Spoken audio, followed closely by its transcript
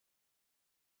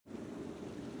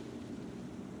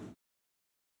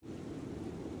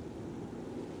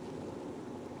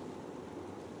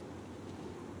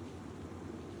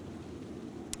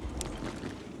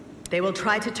They will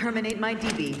try to terminate my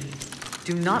DB.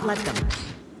 Do not let them.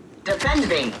 Defend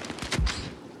me.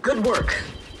 Good work.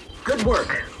 Good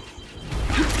work.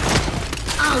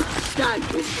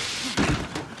 Outstanding.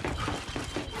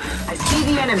 I see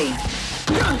the enemy.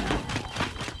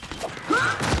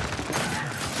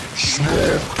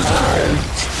 Smoke out!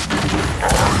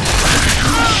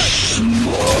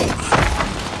 Smoke!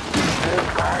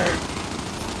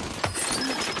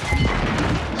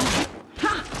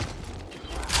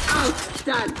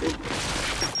 Outstanding.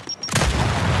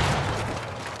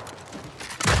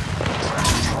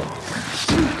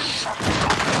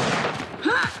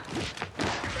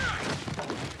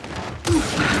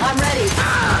 I'm ready.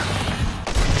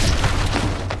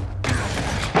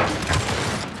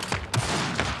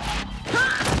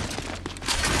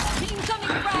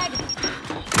 Incoming frag.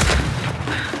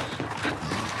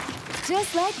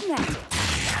 Just like magic.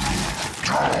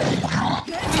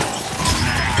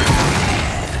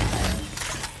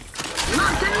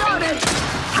 Locked and loaded.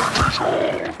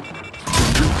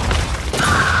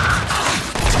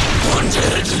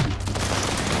 Wanted!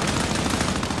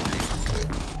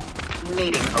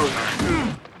 Meeting over.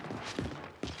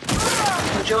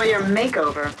 Enjoy your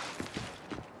makeover.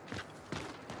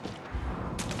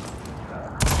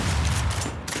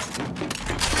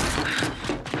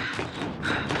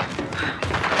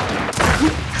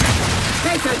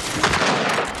 Take it.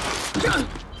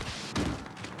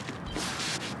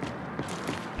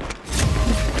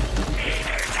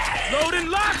 Load and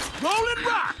lock! Roll and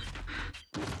rock!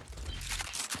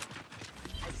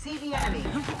 I see the enemy.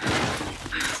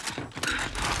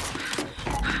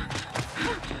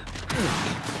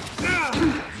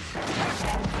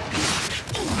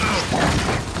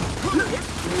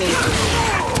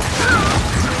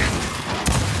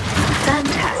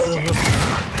 Fantastic.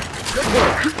 Good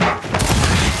work.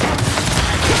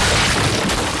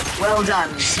 Well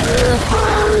done.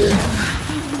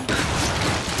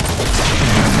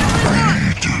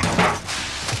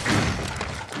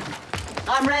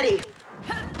 I'm ready.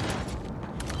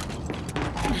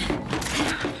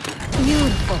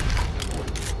 Beautiful.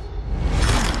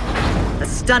 A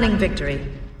stunning victory.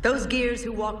 Those gears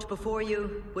who walked before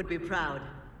you would be proud.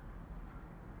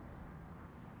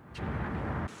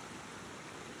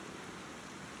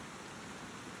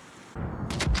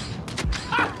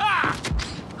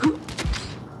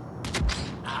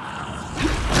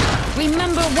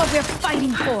 Remember what we're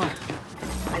fighting for.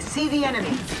 I see the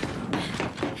enemy.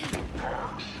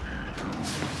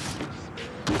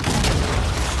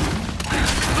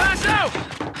 Flash out!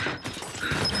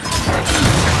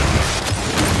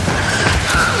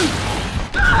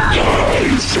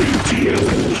 I sent you!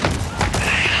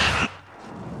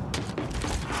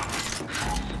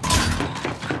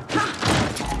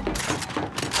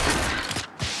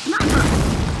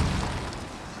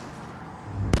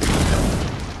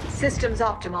 Systems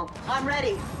optimal. I'm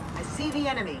ready. I see the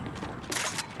enemy.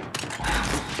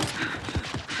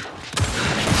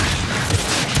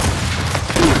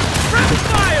 Friendly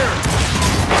fire!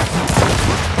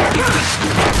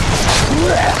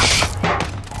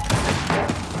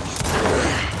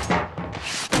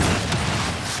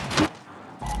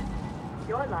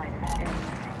 Your life ends here.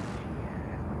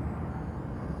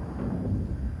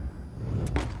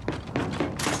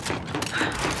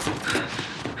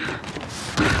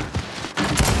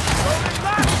 Load and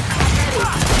lock!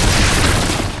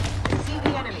 I see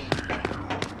the enemy.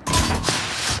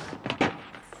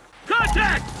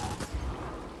 Contact!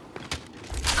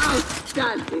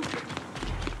 Outstanding.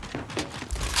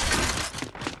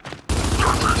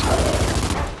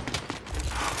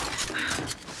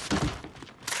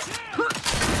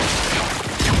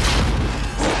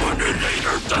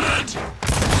 Eliminator dead!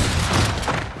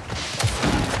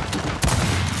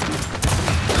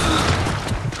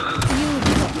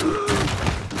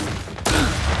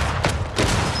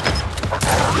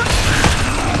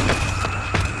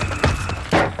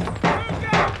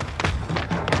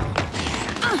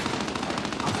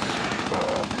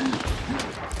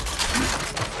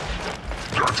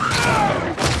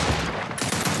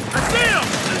 I see him!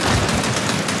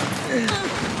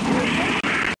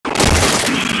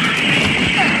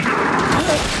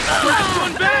 Last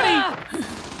one, Betty!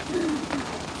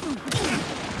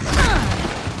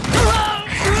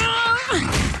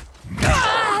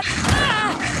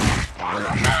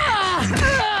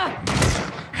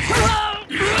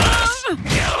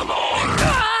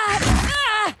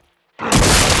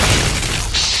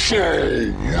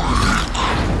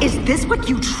 Is this what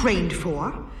you trained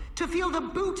for? To feel the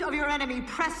boot of your enemy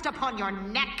pressed upon your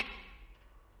neck?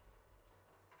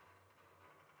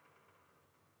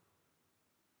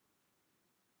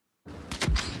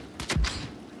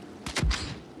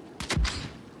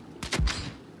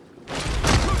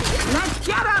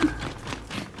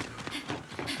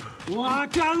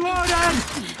 Loaded!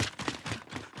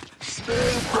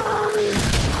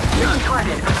 New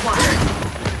target acquired.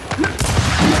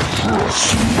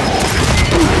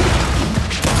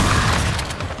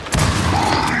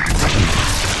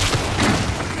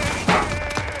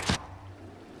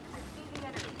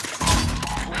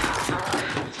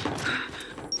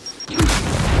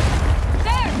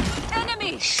 There!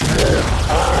 Enemy!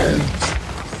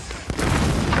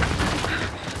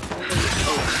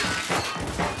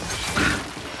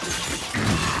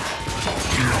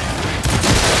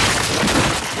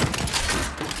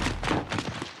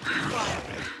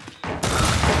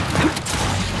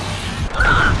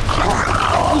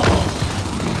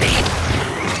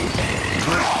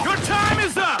 Your time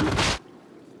is up!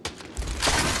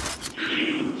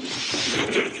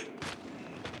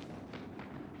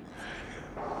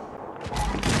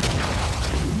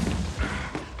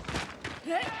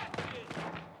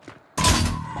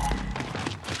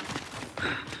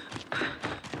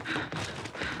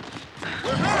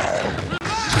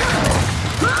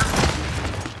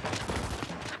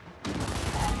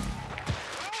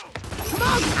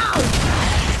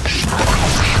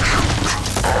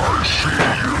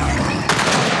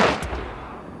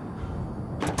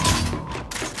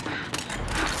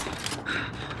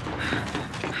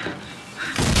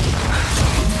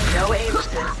 No aim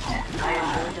assist. I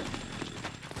am going to...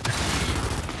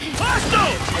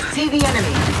 Hostile! I see the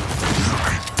enemy.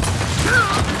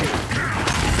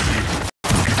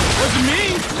 Wasn't me!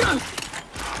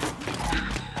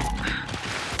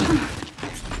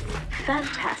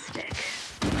 Fantastic.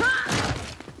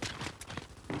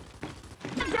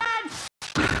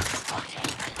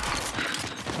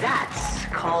 That's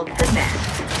called the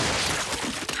nest.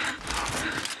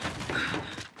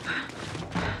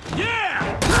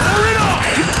 Yeah! Fire it off!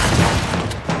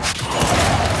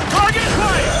 Target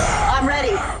acquired! I'm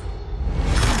ready.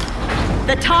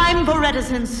 The time for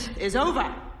reticence is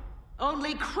over.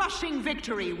 Only crushing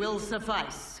victory will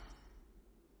suffice.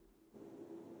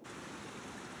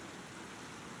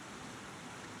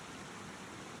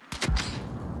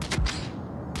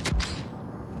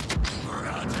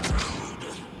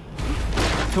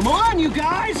 Come on, you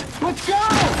guys! Let's go!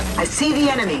 I see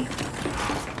the enemy.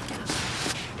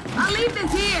 I'll leave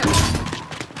this here!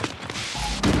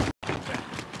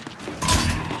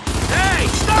 Hey,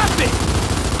 stop it!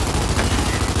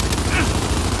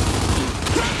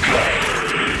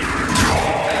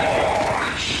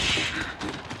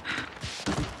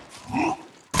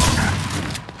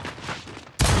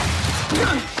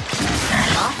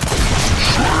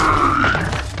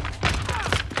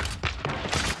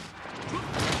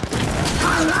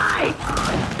 All right!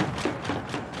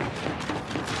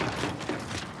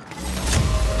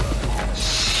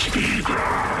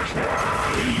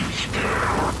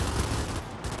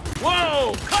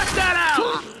 Whoa! Cut that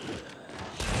out!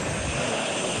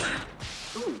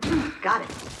 Got it.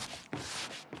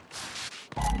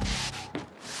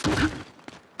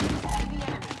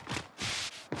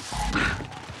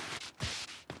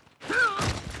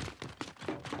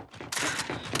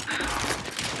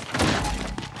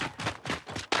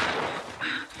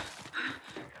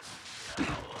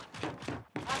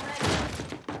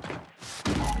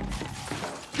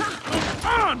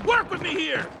 On! Work with me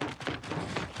here!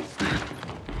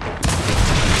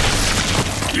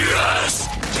 Yes!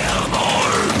 Tell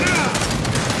more!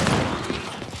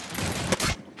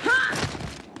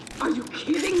 Are you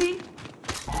kidding me?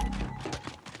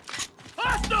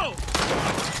 Hostile!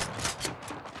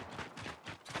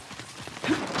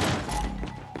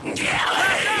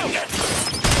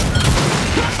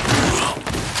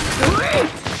 Sweet!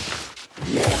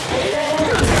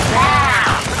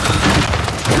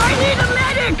 I need a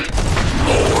medic!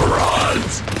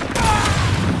 Morons!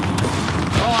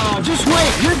 Oh, just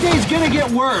wait. Your day's gonna get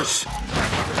worse.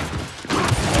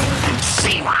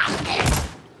 See what?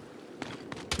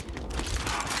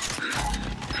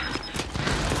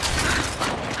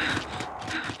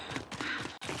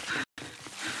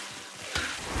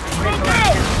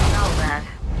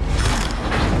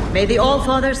 May the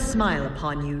All-Father smile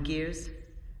upon you, Gears.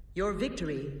 Your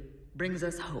victory brings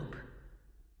us hope.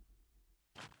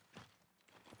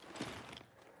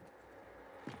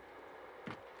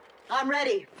 I'm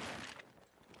ready.